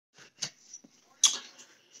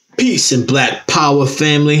Peace and Black Power,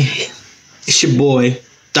 family. It's your boy,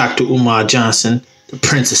 Dr. Umar Johnson, the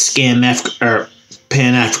Prince of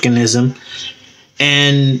Pan-Africanism.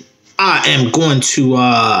 And I am going to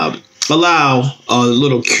allow a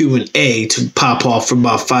little Q&A to pop off for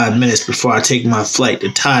about 5 minutes before I take my flight to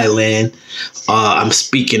Thailand. I'm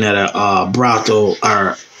speaking at a brothel,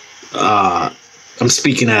 or I'm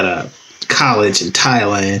speaking at a college in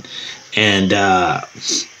Thailand. And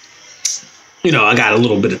I got a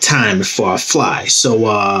little bit of time before I fly.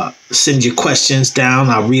 So send your questions down.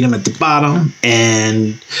 I'll read them at the bottom,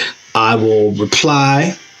 and I will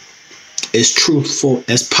reply as truthful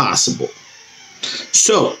as possible.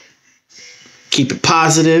 So keep it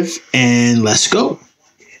positive, and let's go.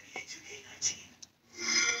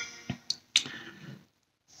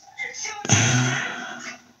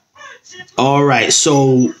 All right.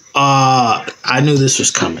 So I knew this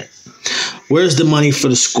was coming. Where's the money for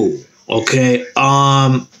the school? Okay.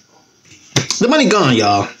 The money gone,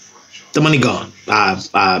 y'all. The money gone.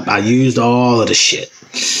 I used all of the shit.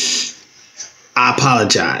 I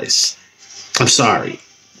apologize. I'm sorry.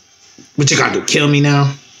 What you gotta do? Kill me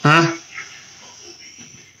now? Huh?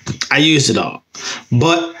 I used it all.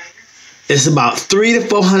 But it's about $300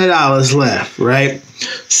 to $400 left, right?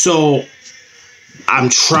 So I'm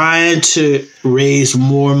trying to raise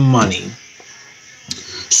more money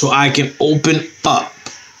so I can open up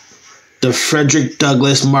the Frederick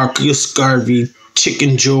Douglass Marcus Garvey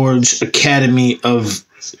Chicken George Academy of,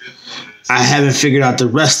 I haven't figured out the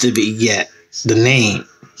rest of it yet, the name,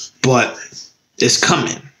 but it's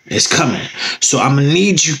coming. It's coming. So I'm going to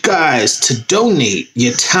need you guys to donate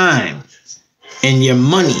your time and your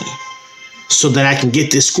money so that I can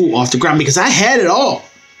get this school off the ground, because I had it all.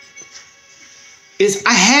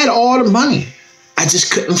 I had all the money. I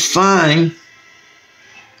just couldn't find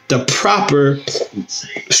the proper,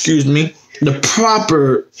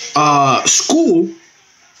 school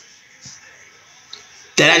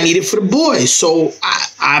that I needed for the boys. So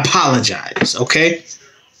I apologize, okay?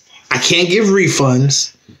 I can't give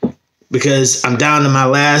refunds because I'm down to my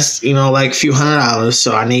last, few $100.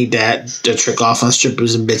 So I need that to trick off on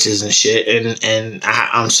strippers and bitches and shit. And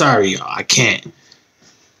I'm sorry, y'all. I can't.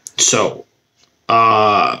 So,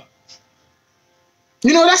 that's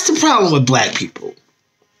the problem with black people.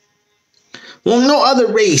 Well, no other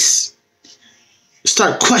race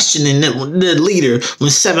start questioning the leader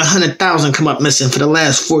when 700,000 come up missing for the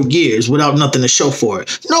last 4 years without nothing to show for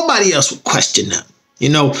it. Nobody else would question them,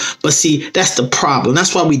 But see, that's the problem.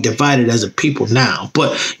 That's why we divided as a people now.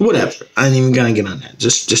 But whatever. I ain't even gonna get on that.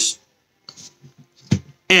 Just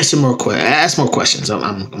answer more questions. Ask more questions.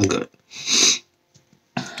 I'm good.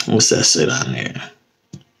 What's that say on there?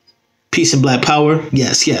 Peace and Black Power.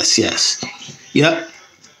 Yes. Yep.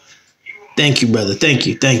 Thank you, brother. Thank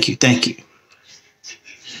you.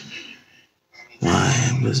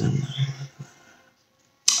 Why wasn't?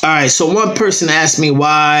 All right. So one person asked me,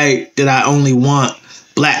 why did I only want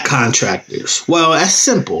black contractors? Well, that's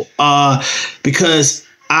simple. Because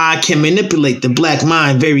I can manipulate the black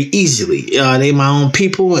mind very easily. They my own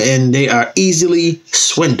people, and they are easily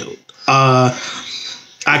swindled. I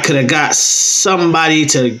could have got somebody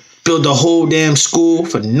to build a whole damn school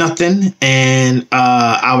for nothing, and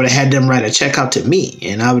I would have had them write a check out to me,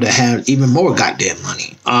 and I would have had even more goddamn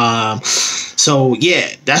money. So yeah,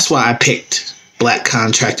 that's why I picked black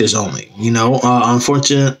contractors only.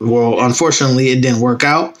 Unfortunately, it didn't work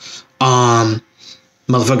out.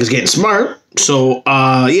 Motherfuckers getting smart. So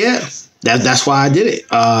yeah, that's why I did it.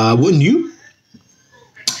 Wouldn't you?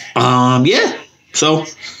 Yeah. So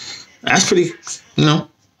that's pretty,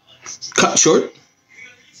 cut short.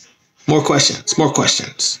 More questions.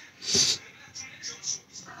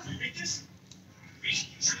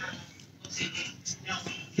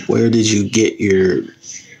 Where did you get your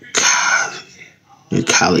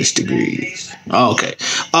college degrees? Oh, okay.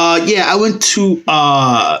 Yeah, I went to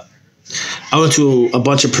a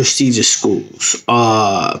bunch of prestigious schools.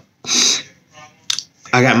 I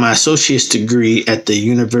got my associate's degree at the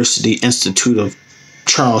University Institute of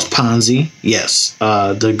Charles Ponzi. Yes,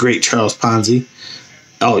 the great Charles Ponzi.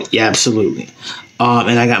 Oh, yeah, absolutely.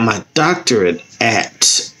 And I got my doctorate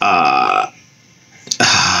at,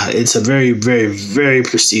 it's a very, very, very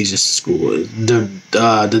prestigious school, the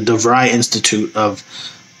DeVry Institute of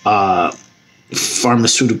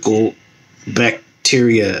Pharmaceutical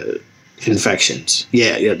Bacteria Infections.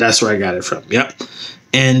 Yeah, that's where I got it from. Yep.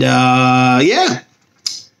 And, yeah,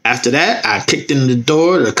 after that, I kicked in the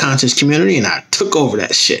door to the conscious community, and I took over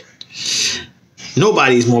that shit.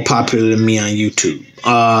 Nobody's more popular than me on YouTube.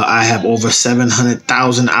 I have over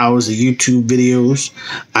 700,000 hours of YouTube videos.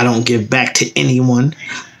 I don't give back to anyone.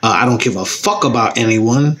 I don't give a fuck about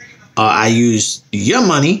anyone. I use your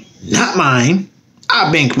money, not mine.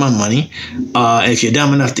 I bank my money. If you're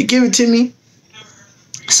dumb enough to give it to me,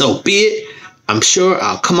 so be it. I'm sure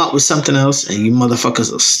I'll come up with something else, and you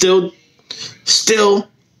motherfuckers will still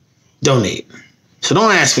donate. So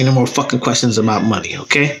don't ask me no more fucking questions about money,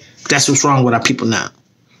 okay? That's what's wrong with our people now.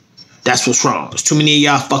 That's what's wrong. There's too many of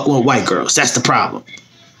y'all fucking with white girls. That's the problem.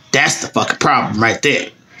 That's the fucking problem right there.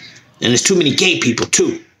 And there's too many gay people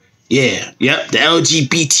too. Yeah, yep, the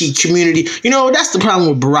LGBT community. You know, that's the problem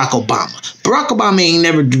with Barack Obama. Barack Obama ain't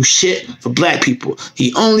never do shit for black people.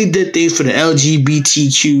 He only did things for the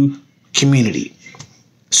LGBTQ community.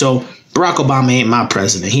 So Barack Obama ain't my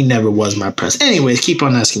president. He never was my president. Anyways, keep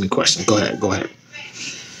on asking me questions. Go ahead.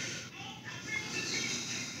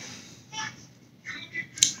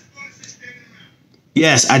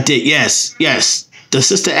 Yes, I did. Yes. The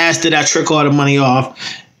sister asked, did I trick all the money off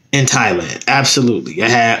in Thailand? Absolutely. I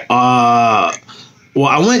had, well,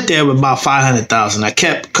 I went there with about 500,000. I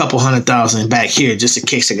kept a couple 100,000 back here just in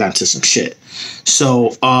case I got into some shit.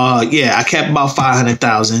 So, yeah, I kept about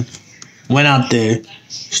 500,000. Went out there,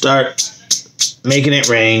 start making it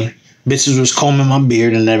rain. Bitches was combing my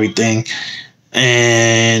beard and everything.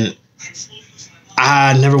 And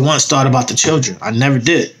I never once thought about the children. I never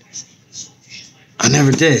did.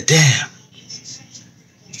 Damn.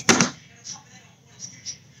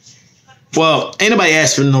 Well, ain't nobody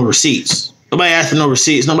asked for no receipts. Nobody asked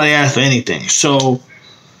for anything. So,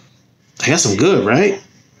 I guess I'm good, right?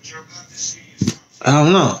 I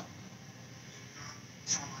don't know.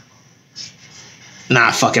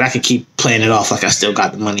 Nah, fuck it. I could keep playing it off like I still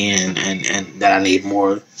got the money in and that I need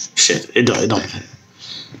more shit. It don't.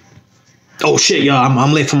 Oh, shit, y'all.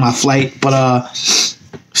 I'm late for my flight. But,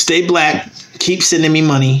 stay black. Keep sending me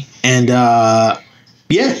money. And,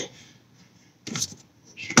 yeah.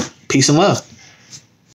 Peace and love.